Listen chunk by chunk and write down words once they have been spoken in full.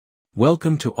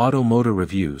Welcome to Automotor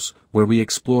Reviews, where we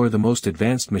explore the most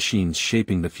advanced machines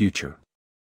shaping the future.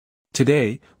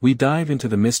 Today, we dive into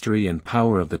the mystery and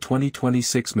power of the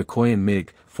 2026 Mikoyan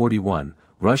MiG-41,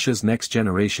 Russia's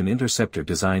next-generation interceptor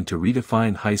designed to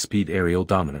redefine high-speed aerial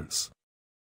dominance.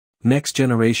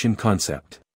 Next-generation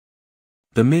concept.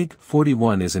 The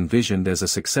MiG-41 is envisioned as a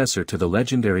successor to the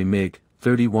legendary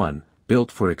MiG-31,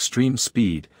 built for extreme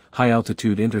speed,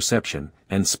 high-altitude interception,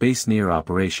 and space-near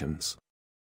operations.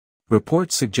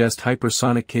 Reports suggest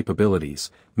hypersonic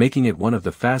capabilities, making it one of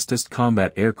the fastest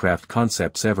combat aircraft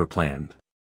concepts ever planned.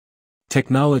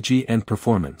 Technology and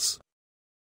performance.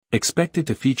 Expected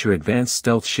to feature advanced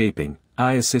stealth shaping,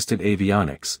 eye-assisted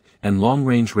avionics, and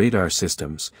long-range radar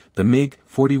systems, the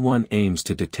MiG-41 aims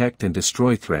to detect and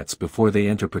destroy threats before they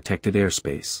enter protected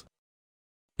airspace.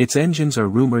 Its engines are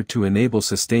rumored to enable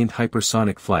sustained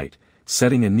hypersonic flight,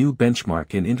 setting a new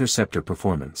benchmark in interceptor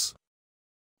performance.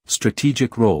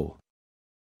 Strategic role.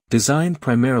 Designed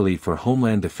primarily for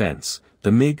homeland defense,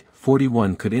 the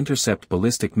MiG-41 could intercept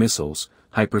ballistic missiles,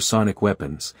 hypersonic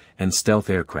weapons, and stealth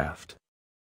aircraft.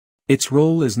 Its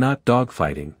role is not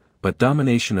dogfighting, but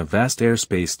domination of vast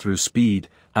airspace through speed,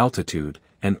 altitude,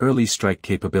 and early strike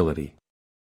capability.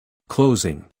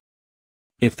 Closing.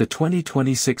 If the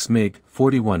 2026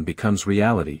 MiG-41 becomes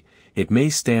reality, it may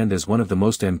stand as one of the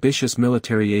most ambitious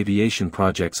military aviation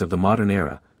projects of the modern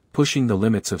era, pushing the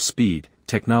limits of speed,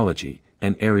 technology,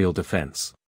 and aerial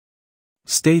defense.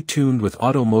 Stay tuned with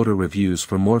Automotor Reviews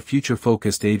for more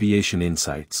future-focused aviation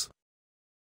insights.